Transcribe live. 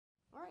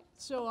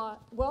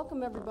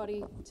Welcome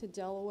everybody to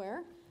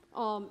Delaware,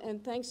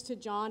 and thanks to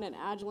John and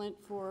Agilent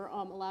for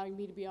allowing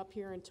me to be up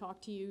here and talk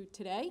to you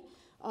today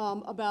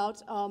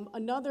about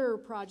another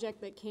project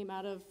that came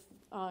out of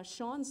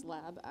Sean's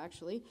lab,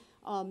 actually,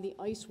 the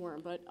ice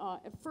worm. But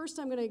at first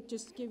I'm going to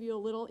just give you a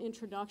little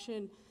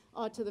introduction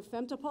to the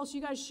Femto Pulse.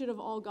 You guys should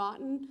have all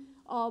gotten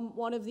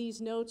one of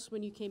these notes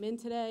when you came in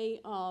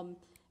today,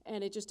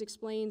 and it just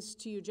explains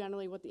to you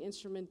generally what the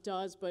instrument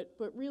does, but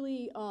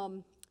really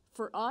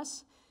for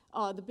us,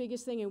 the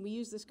biggest thing, and we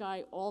use this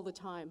guy all the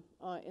time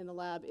in the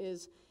lab,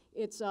 is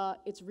it's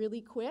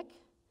really quick,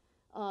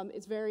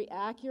 it's very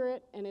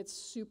accurate, and it's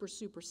super,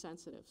 super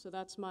sensitive. So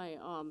that's my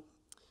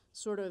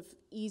sort of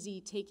easy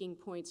taking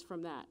points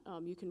from that.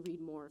 You can read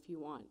more if you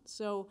want.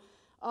 So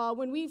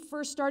when we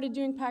first started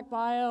doing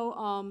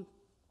PacBio,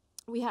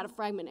 we had a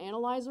fragment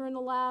analyzer in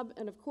the lab,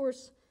 and of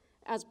course,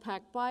 as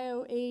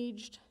PacBio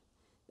aged,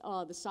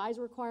 the size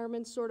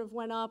requirements sort of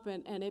went up,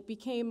 and it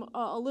became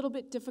a little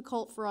bit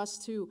difficult for us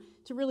to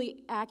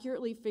really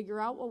accurately figure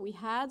out what we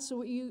had. So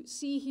what you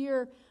see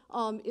here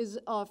is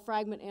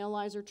fragment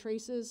analyzer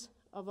traces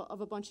of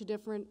a bunch of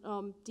different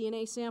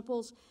DNA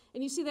samples.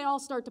 And you see they all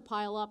start to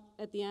pile up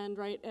at the end,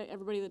 right?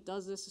 Everybody that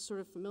does this is sort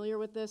of familiar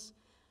with this.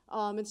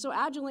 And so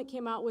Agilent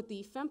came out with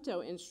the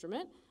Femto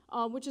instrument,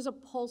 which is a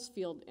pulse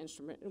field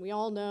instrument. And we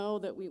all know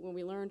that when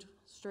we learned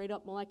straight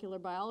up molecular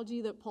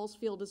biology, that pulse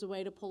field is a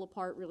way to pull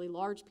apart really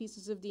large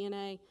pieces of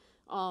DNA.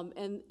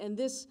 And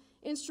this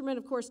instrument,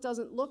 of course,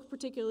 doesn't look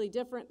particularly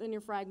different than your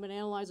fragment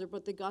analyzer,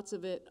 but the guts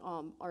of it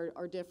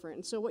are different.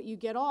 And so what you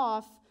get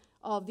off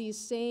of these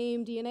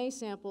same DNA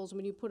samples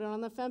when you put it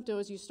on the Femto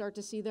is you start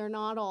to see they're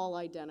not all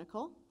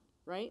identical,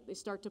 right? They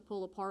start to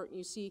pull apart, and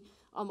you see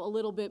a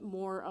little bit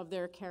more of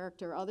their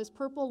character. This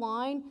purple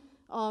line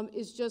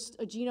is just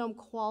a genome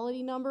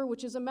quality number,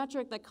 which is a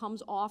metric that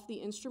comes off the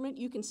instrument.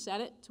 You can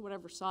set it to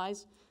whatever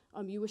size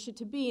you wish it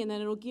to be, and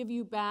then it'll give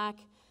you back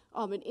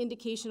an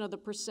indication of the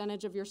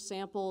percentage of your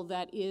sample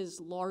that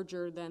is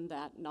larger than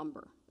that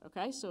number.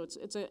 Okay, so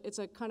it's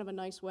a kind of a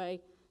nice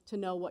way to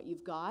know what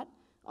you've got,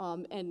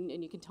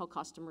 and you can tell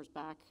customers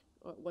back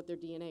what their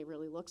DNA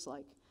really looks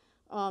like.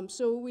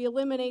 So we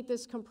eliminate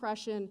this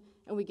compression,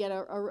 and we get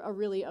a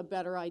really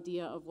better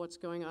idea of what's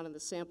going on in the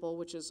sample,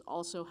 which is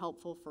also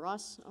helpful for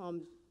us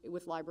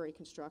with library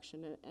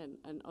construction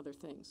and other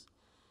things.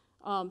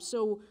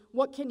 So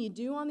what can you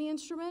do on the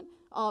instrument?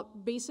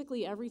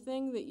 Basically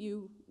everything that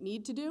you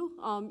need to do,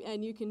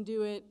 and you can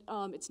do it.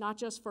 It's not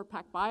just for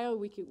PacBio.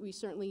 We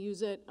certainly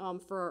use it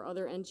for our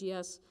other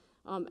NGS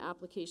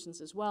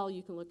applications as well.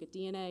 You can look at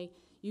DNA.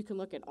 You can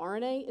look at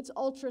RNA. It's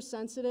ultra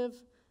sensitive.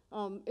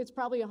 It's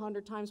probably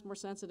 100 times more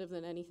sensitive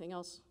than anything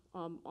else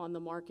on the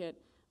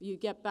market. You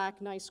get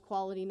back nice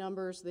quality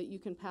numbers that you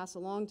can pass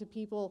along to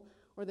people,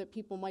 or that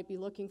people might be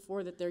looking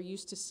for that they're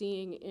used to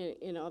seeing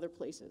in other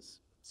places.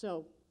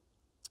 So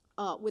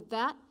with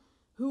that,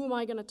 who am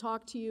I going to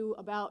talk to you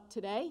about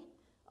today?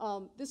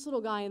 This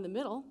little guy in the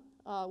middle,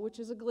 which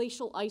is a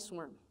glacial ice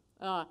worm.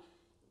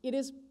 It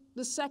is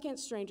the second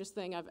strangest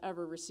thing I've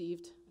ever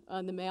received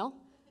in the mail.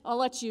 I'll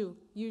let you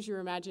use your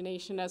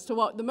imagination as to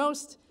what the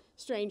most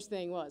strange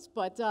thing was.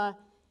 But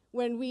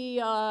when we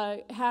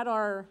had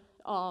our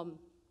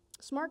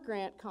SMART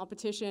grant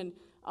competition,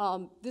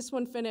 this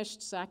one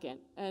finished second.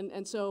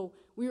 And so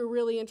we were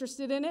really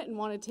interested in it and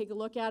wanted to take a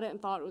look at it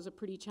and thought it was a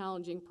pretty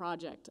challenging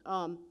project.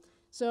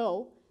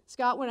 So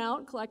Scott went out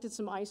and collected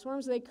some ice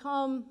worms. They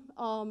come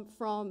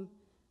from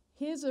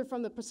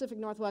the Pacific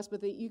Northwest,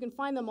 but you can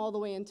find them all the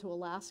way into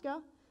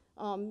Alaska.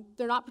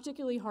 They're not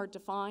particularly hard to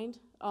find.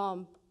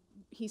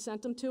 He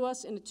sent them to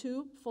us in a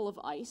tube full of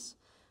ice.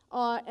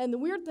 And the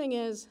weird thing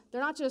is,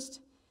 they're not just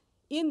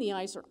in the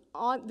ice,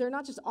 they're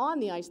not just on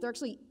the ice, they're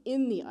actually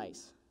in the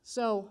ice.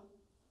 So,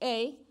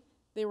 A,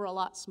 they were a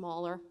lot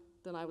smaller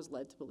than I was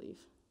led to believe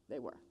they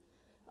were.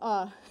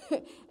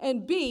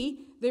 And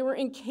B, they were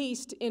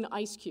encased in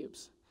ice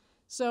cubes.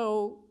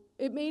 So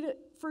it made it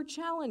for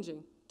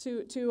challenging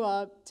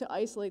to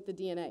isolate the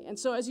DNA. And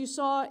so as you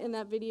saw in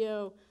that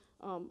video,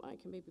 I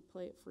can maybe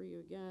play it for you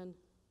again,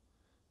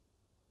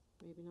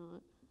 maybe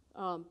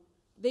not.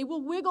 They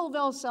will wiggle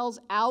themselves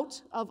out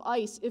of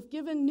ice if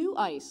given new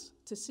ice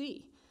to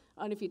see.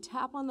 And if you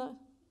tap on the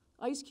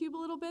ice cube a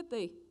little bit,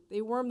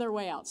 they worm their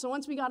way out. So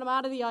once we got them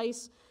out of the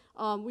ice,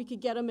 we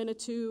could get them in a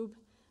tube.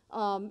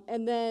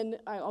 And then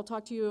I'll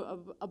talk to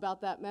you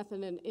about that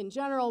method in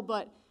general,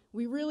 but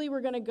we really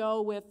were going to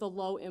go with the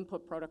low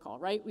input protocol,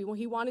 right?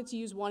 He wanted to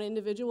use one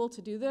individual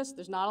to do this.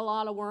 There's not a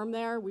lot of worm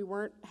there. We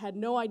had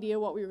no idea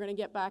what we were going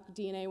to get back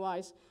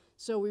DNA-wise.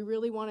 So we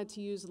really wanted to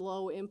use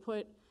low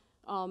input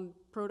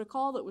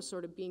protocol that was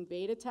sort of being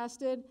beta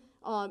tested,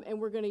 and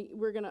we're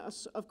gonna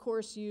of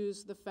course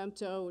use the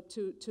Femto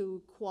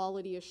to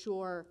quality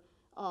assure.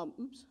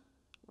 Oops,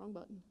 wrong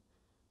button.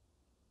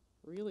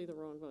 Really the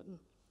wrong button.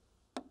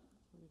 I'm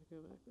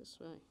gonna go back this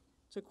way.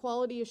 So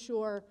quality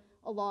assure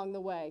along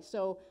the way.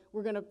 So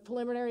we're gonna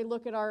preliminary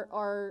look at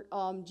our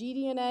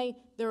gDNA.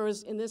 There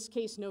was in this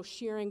case no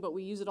shearing, but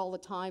we use it all the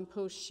time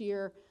post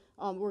shear.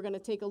 We're going to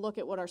take a look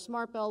at what our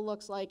SmartBell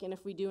looks like, and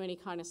if we do any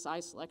kind of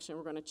size selection,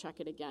 we're going to check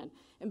it again.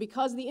 And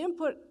because the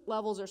input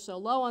levels are so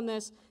low on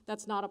this,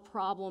 that's not a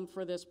problem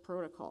for this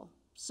protocol.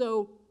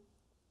 So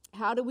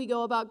how do we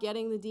go about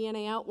getting the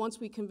DNA out once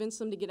we convince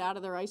them to get out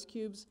of their ice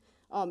cubes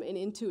and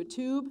into a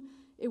tube?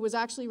 It was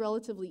actually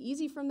relatively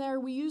easy from there.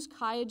 We used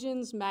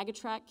QIAGEN's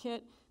MagaTrack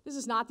kit. This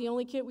is not the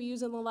only kit we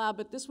use in the lab,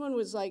 but this one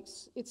was like,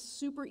 it's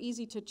super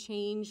easy to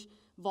change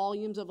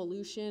volumes of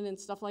elution and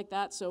stuff like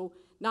that. So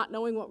not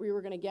knowing what we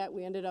were going to get,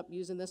 we ended up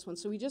using this one.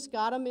 So we just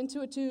got them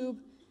into a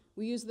tube.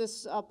 We used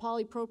this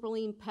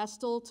polypropylene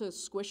pestle to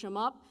squish them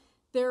up.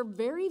 They're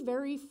very,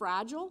 very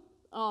fragile.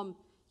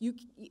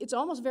 It's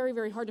almost very,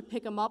 very hard to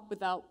pick them up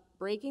without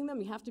breaking them.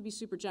 You have to be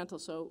super gentle,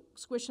 so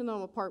squishing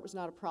them apart was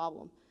not a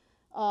problem.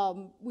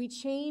 We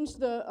changed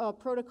the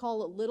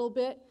protocol a little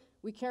bit.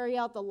 We carry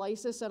out the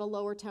lysis at a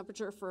lower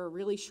temperature for a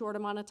really short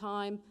amount of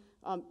time.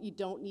 You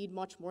don't need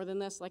much more than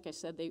this. Like I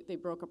said, they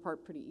broke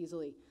apart pretty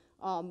easily.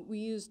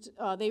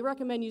 They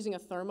recommend using a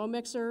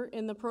thermomixer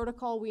in the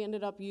protocol. We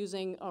ended up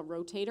using a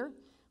rotator.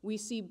 We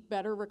see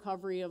better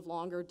recovery of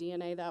longer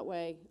DNA that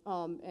way,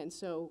 and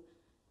so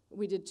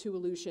we did 2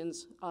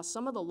 elutions.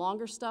 Some of the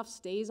longer stuff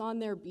stays on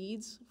their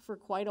beads for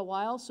quite a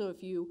while, so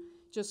if you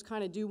just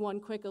kind of do one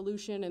quick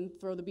elution and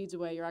throw the beads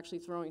away, you're actually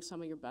throwing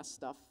some of your best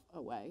stuff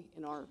away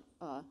in our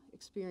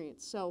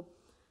experience. So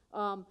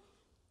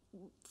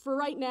for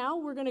right now,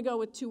 we're going to go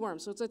with 2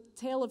 worms. So it's a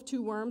tale of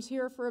 2 worms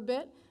here for a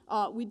bit.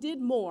 We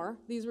did more.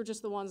 These were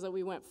just the ones that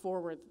we went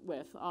forward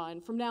with.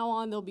 And from now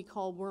on, they'll be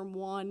called worm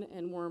 1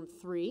 and worm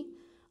 3.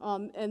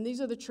 And these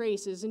are the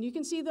traces. And you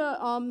can see the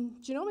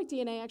genomic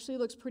DNA actually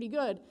looks pretty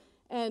good.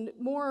 And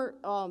more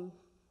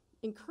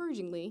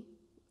encouragingly,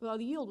 well,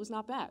 the yield was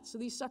not bad. So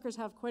these suckers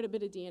have quite a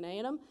bit of DNA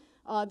in them.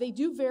 They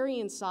do vary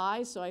in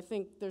size, so I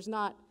think there's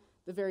not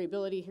the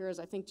variability here, as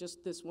I think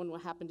just this one will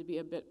happen to be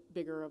a bit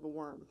bigger of a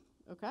worm,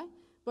 okay?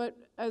 But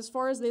as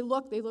far as they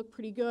look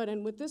pretty good.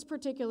 And with this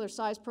particular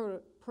size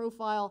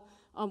profile,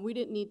 we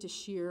didn't need to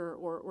shear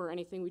or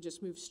anything. We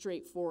just moved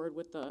straight forward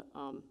with the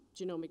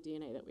genomic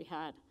DNA that we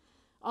had.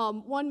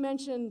 One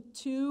mentioned,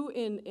 too,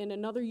 in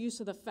another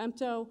use of the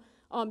femto,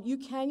 you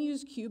can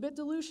use qubit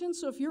dilution.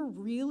 So if you're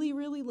really,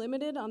 really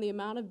limited on the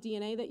amount of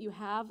DNA that you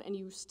have and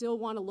you still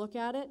want to look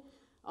at it,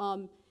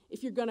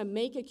 if you're going to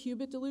make a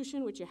qubit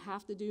dilution, which you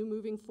have to do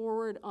moving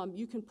forward,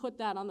 you can put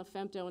that on the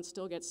femto and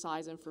still get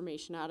size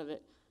information out of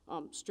it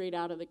straight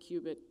out of the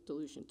qubit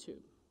dilution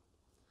tube.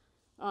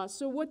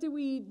 So what do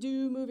we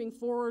do moving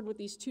forward with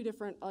these 2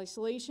 different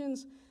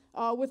isolations?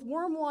 With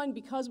worm 1,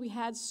 because we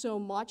had so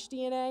much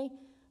DNA,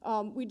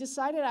 we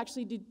decided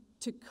actually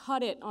to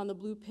cut it on the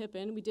blue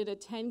pippin. We did a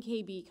 10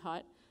 kb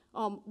cut.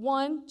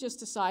 1, just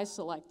to size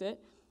select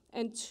it,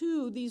 and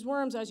 2, these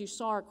worms, as you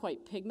saw, are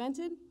quite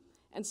pigmented,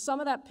 and some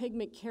of that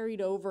pigment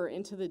carried over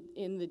in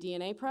the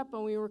DNA prep,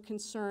 and we were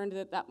concerned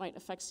that that might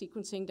affect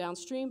sequencing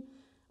downstream.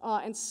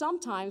 And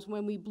sometimes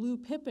when we blue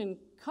pippin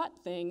cut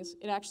things,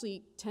 it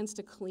actually tends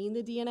to clean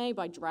the DNA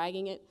by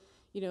dragging it,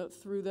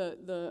 through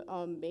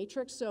the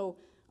matrix. So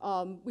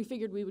we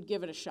figured we would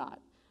give it a shot.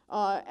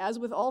 As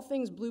with all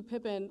things blue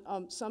pippin,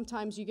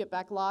 sometimes you get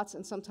back lots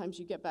and sometimes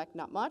you get back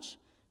not much.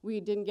 We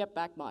didn't get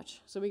back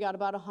much. So we got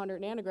about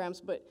 100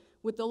 nanograms, but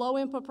with the low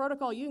input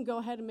protocol, you can go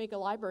ahead and make a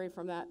library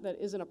from that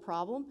isn't a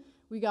problem.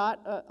 We got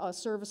a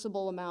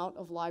serviceable amount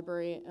of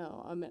library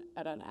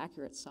at an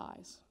accurate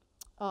size.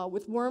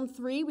 With worm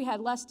 3, we had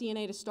less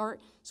DNA to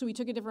start, so we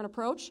took a different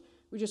approach.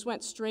 We just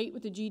went straight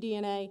with the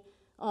gDNA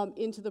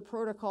into the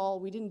protocol.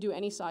 We didn't do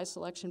any size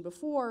selection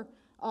before,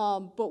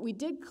 but we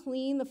did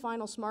clean the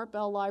final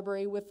SmartBell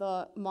library with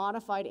a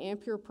modified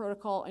Ampere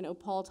protocol. I know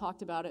Paul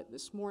talked about it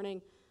this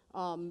morning,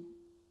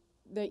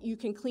 that you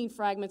can clean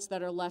fragments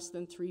that are less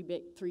than 3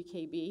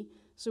 kb.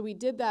 So we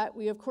did that.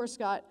 We, of course,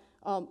 got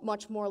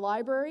much more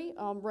library,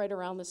 right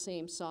around the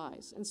same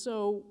size. And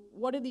so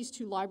what do these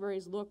 2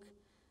 libraries look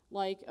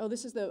like? Oh,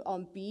 this is the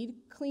bead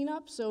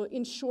cleanup. So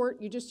in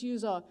short, you just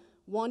use a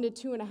 1 to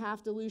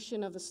 2.5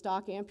 dilution of the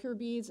stock Ampere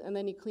beads, and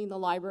then you clean the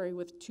library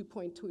with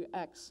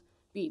 2.2x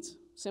beads.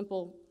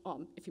 Simple.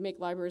 If you make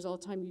libraries all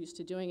the time, you're used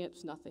to doing it.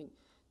 It's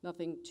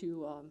nothing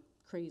too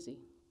crazy.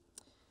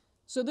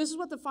 So this is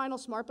what the final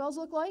SmartBells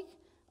look like.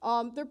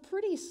 They're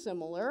pretty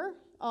similar.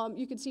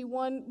 You can see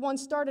one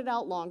started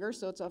out longer,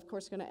 so it's of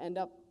course going to end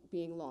up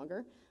being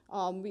longer.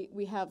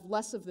 We have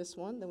less of this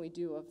one than we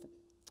do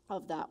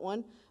of that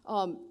one.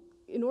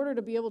 In order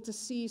to be able to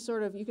see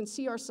you can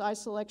see our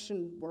size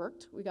selection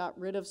worked. We got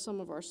rid of some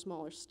of our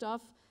smaller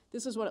stuff.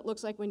 This is what it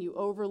looks like when you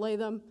overlay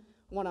them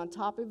one on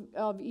top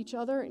of each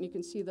other, and you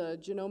can see the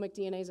genomic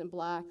DNA is in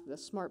black, the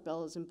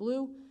SmartBell is in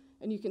blue,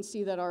 and you can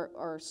see that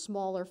our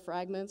smaller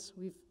fragments,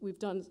 we've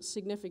done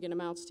significant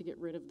amounts to get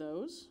rid of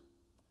those.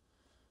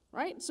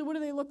 Right? So what do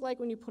they look like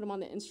when you put them on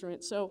the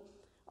instrument? So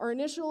our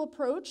initial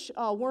approach,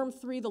 worm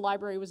 3, the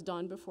library was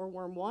done before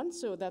worm 1,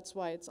 so that's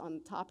why it's on the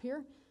top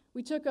here.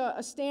 We took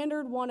a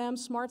standard 1M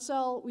SMRT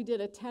Cell. We did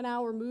a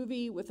 10-hour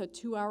movie with a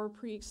 2-hour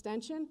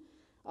pre-extension.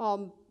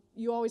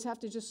 You always have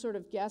to just sort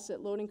of guess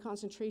at loading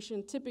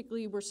concentration.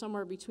 Typically, we're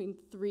somewhere between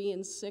 3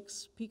 and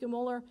 6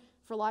 picomolar.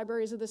 For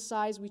libraries of this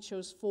size, we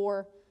chose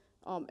 4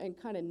 and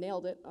kind of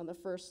nailed it on the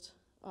first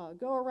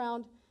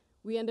go-around.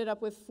 We ended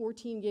up with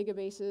 14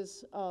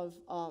 gigabases of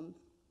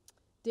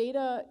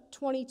data,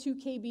 22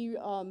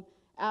 KB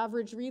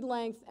average read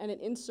length, and an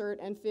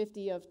insert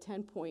N50 of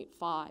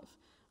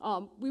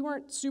 10.5. We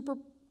weren't super,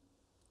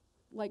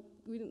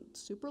 we didn't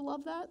super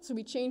love that, so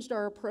we changed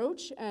our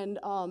approach and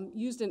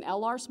used an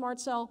LR smart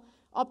cell,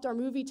 upped our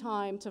movie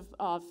time to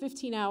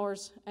 15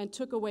 hours, and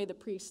took away the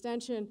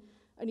pre-extension.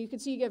 And you can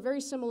see you get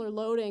very similar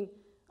loading,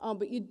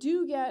 but you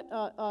do get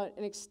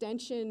an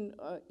extension,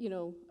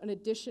 an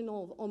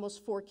additional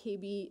almost 4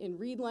 KB in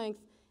read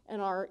length,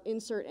 and our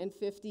insert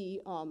N50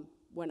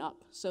 went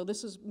up. So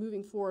this is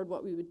moving forward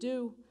what we would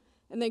do.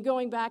 And then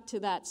going back to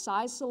that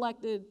size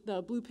selected,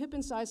 the Blue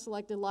Pippin size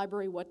selected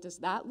library, what does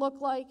that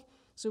look like?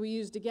 So we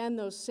used, again,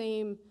 those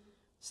same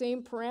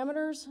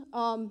parameters.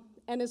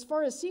 And as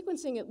far as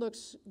sequencing, it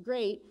looks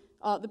great.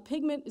 The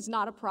pigment is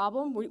not a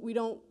problem.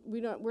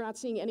 We're not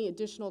seeing any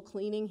additional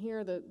cleaning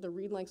here. The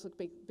read lengths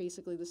look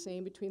basically the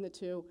same between the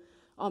two.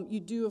 You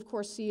do, of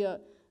course, see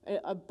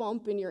a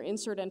bump in your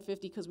insert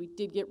N50 because we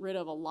did get rid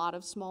of a lot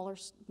of smaller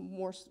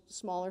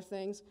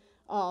things.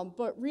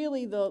 But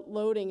really, the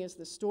loading is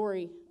the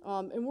story.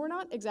 And we're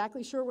not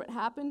exactly sure what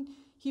happened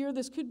here.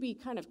 This could be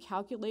kind of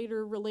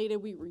calculator related.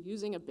 We were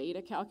using a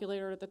beta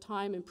calculator at the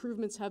time.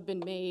 Improvements have been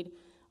made.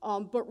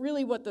 But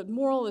really what the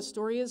moral of the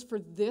story is for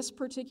this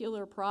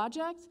particular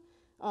project,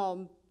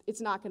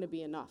 it's not going to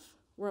be enough.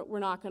 We're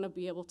not going to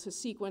be able to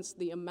sequence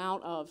the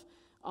amount of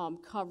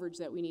coverage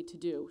that we need to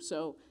do.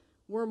 So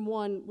worm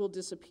 1 will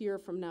disappear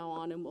from now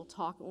on, and we'll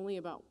talk only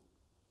about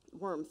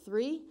worm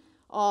 3.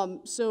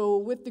 So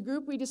with the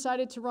group, we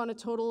decided to run a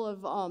total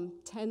of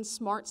 10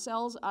 smart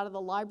cells out of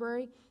the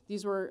library.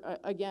 These were,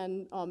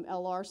 again,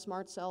 LR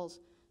smart cells.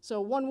 So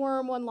 1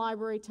 worm, 1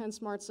 library, 10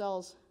 smart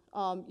cells.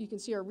 You can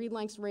see our read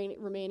lengths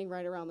remaining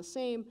right around the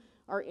same.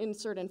 Our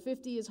insert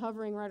N50 is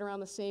hovering right around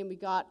the same. We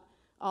got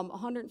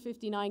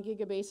 159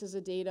 gigabases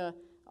of data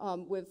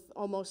with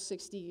almost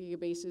 60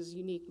 gigabases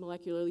unique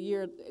molecular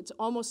year. It's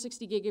almost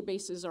 60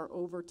 gigabases are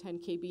over 10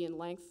 KB in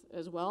length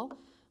as well.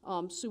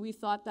 So we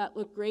thought that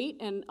looked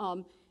great, and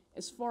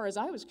as far as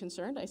I was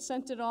concerned, I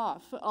sent it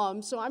off.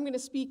 So I'm going to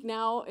speak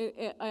now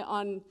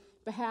on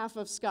behalf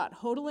of Scott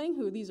Hodeling,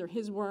 who these are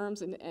his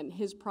worms and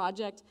his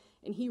project,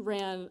 and he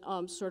ran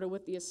sort of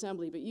with the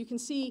assembly. But you can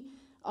see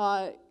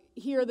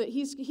here that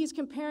he's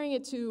comparing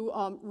it to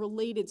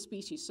related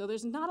species. So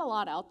there's not a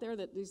lot out there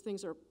that these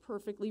things are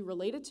perfectly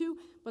related to,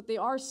 but they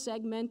are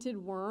segmented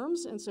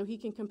worms, and so he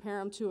can compare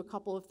them to a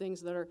couple of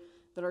things that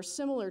are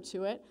similar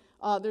to it.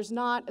 There's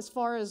not, as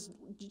far as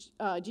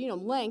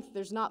genome length,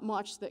 there's not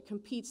much that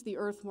competes. The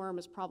earthworm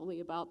is probably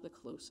about the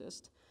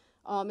closest.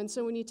 And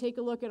so when you take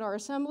a look at our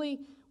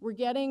assembly, we're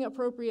getting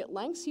appropriate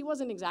lengths. He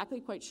wasn't exactly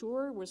quite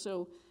sure.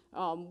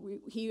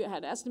 He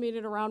had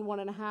estimated around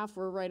 1.5.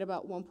 We're right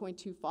about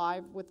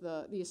 1.25 with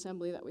the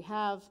assembly that we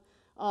have.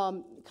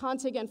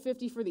 Contig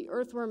N50 for the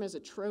earthworm is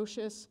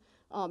atrocious.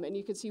 And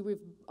you can see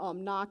we've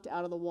knocked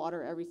out of the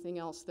water everything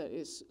else that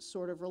is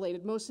sort of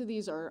related. Most of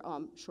these are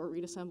short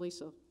read assemblies,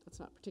 so that's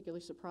not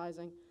particularly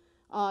surprising.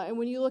 And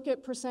when you look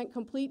at percent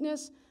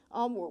completeness,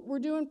 we're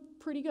doing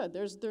pretty good.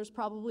 There's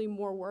probably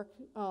more work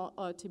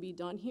to be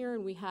done here,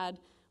 and we had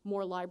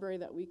more library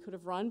that we could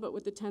have run, but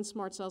with the 10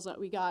 smart cells that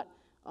we got,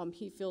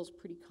 he feels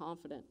pretty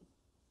confident.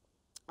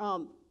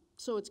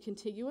 So it's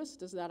contiguous.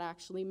 Does that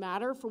actually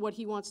matter for what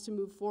he wants to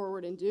move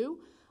forward and do?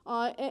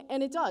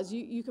 And it does.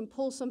 You can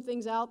pull some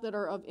things out that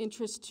are of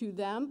interest to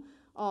them.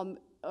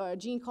 A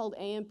gene called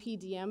AMP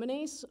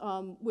deaminase,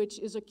 which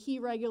is a key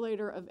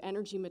regulator of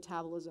energy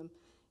metabolism.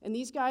 And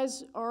these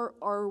guys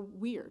are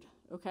weird,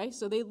 okay?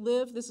 So they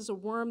live, this is a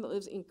worm that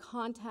lives in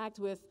contact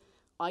with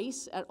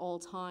ice at all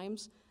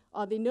times.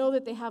 They know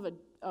that they have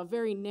a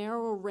very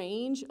narrow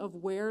range of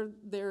where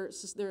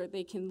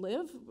they can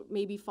live,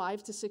 maybe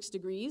 5 to 6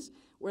 degrees,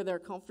 where they're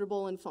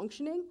comfortable and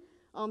functioning.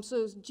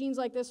 So genes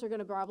like this are going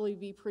to probably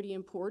be pretty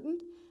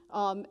important.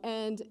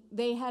 And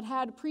they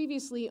had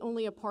previously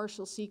only a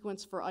partial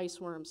sequence for ice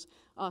worms.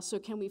 So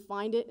can we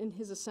find it in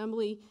his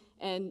assembly?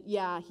 And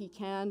yeah, he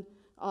can.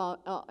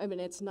 I mean,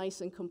 it's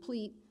nice and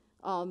complete.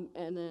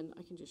 And then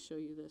I can just show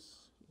you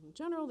this in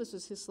general. This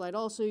is his slide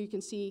also. You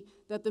can see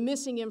that the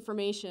missing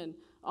information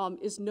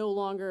is no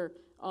longer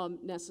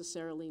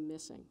necessarily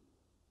missing.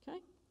 Okay?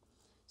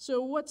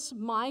 So what's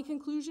my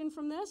conclusion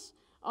from this?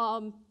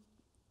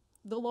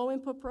 The low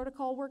input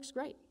protocol works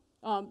great.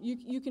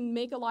 You can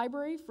make a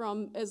library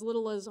from as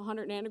little as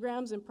 100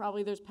 nanograms, and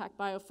probably there's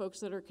PacBio folks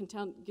that are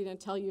going to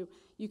tell you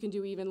you can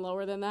do even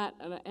lower than that,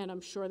 and I'm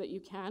sure that you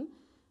can.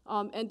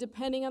 And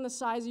depending on the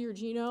size of your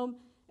genome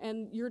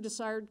and your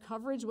desired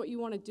coverage, what you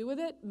want to do with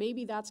it,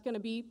 maybe that's going to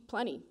be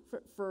plenty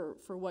for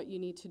what you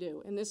need to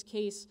do. In this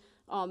case,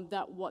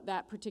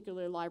 that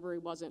particular library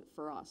wasn't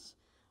for us.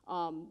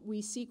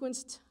 We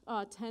sequenced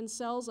 10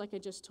 cells, like I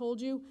just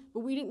told you, but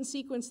we didn't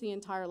sequence the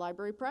entire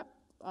library prep.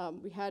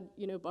 We had,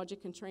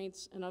 budget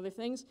constraints and other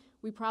things.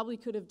 We probably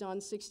could have done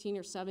 16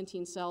 or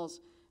 17 cells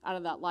out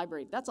of that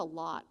library. That's a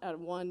lot out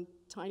of 1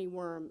 tiny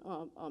worm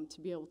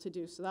to be able to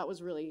do. So that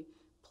was really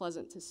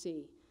pleasant to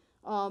see.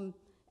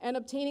 And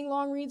obtaining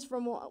long reads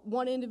from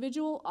one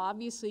individual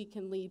obviously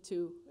can lead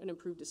to an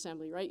improved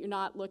assembly, right? You're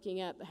not looking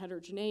at the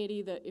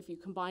heterogeneity that if you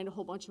combine a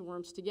whole bunch of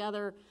worms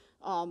together.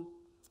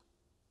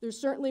 There's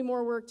certainly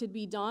more work to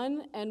be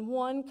done, and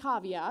one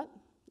caveat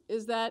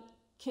is that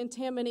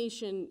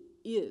contamination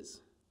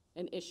is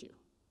an issue,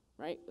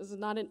 right? This is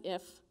not an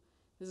if,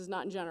 this is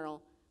not in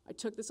general. I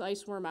took this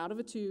ice worm out of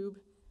a tube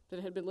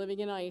that had been living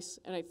in ice,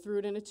 and I threw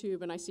it in a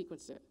tube and I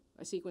sequenced it.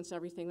 I sequenced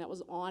everything that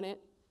was on it.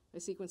 I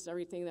sequenced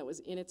everything that was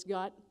in its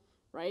gut,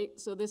 right?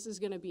 So this is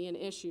gonna be an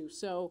issue.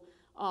 So,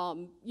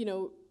 you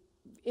know,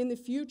 in the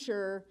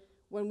future,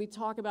 when we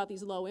talk about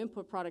these low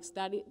input products,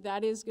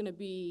 that is gonna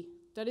be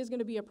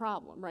a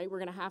problem, right? We're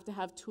gonna have to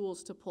have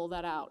tools to pull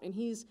that out. And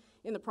he's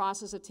in the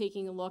process of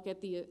taking a look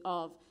at the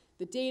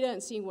data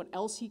and seeing what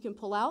else he can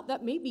pull out.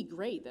 That may be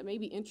great, that may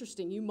be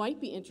interesting. You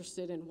might be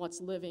interested in what's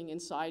living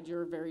inside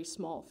your very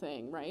small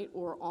thing, right?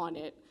 Or on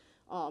it.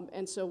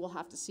 And so we'll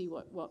have to see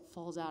what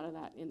falls out of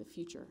that in the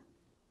future.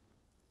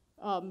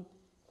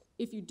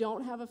 If you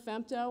don't have a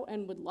femto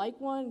and would like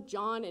one,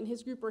 John and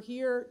his group are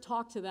here,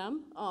 talk to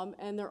them.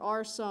 And there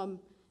are some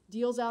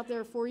deals out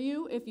there for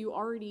you. If you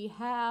already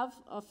have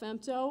a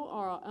femto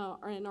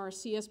or in our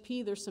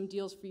CSP, there's some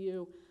deals for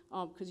you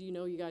because you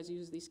know you guys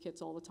use these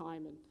kits all the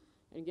time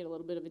and get a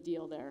little bit of a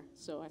deal there.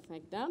 So I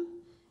thank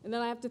them. And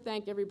then I have to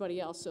thank everybody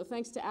else. So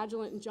thanks to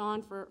Agilent and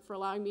John for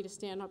allowing me to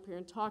stand up here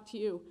and talk to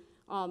you.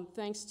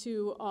 Thanks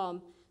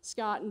to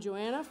Scott and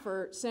Joanna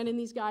for sending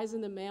these guys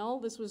in the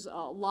mail. This was a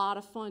lot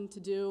of fun to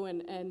do,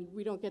 and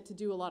we don't get to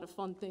do a lot of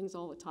fun things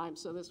all the time.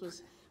 So this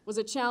was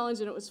a challenge,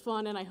 and it was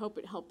fun, and I hope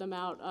it helped them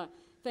out.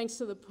 Thanks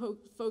to the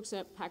folks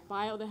at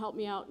PacBio that helped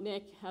me out.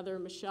 Nick, Heather,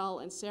 Michelle,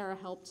 and Sarah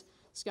helped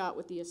Scott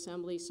with the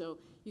assembly. So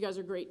you guys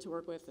are great to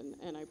work with,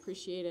 and I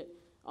appreciate it.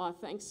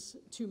 Thanks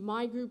to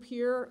my group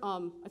here.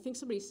 I think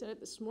somebody said it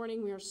this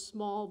morning, we are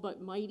small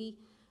but mighty.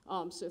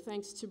 So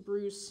thanks to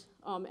Bruce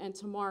and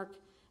to Mark.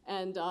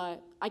 And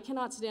I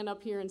cannot stand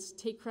up here and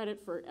take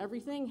credit for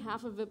everything.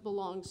 Half of it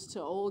belongs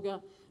to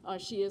Olga.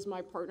 She is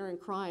my partner in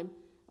crime.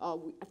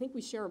 I think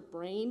we share a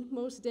brain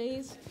most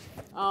days.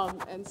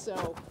 And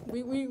so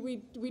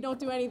we don't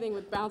do anything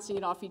with bouncing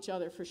it off each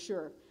other for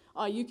sure.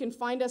 You can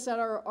find us at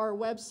our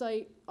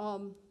website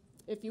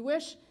if you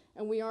wish.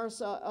 And we are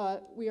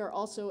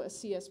also a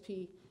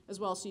CSP as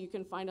well. So you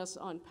can find us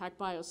on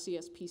PacBio's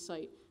CSP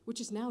site,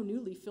 which is now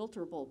newly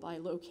filterable by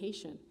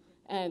location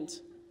and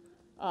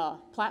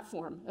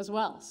platform as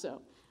well.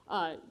 So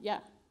yeah,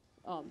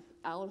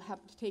 I'll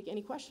have to take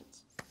any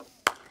questions.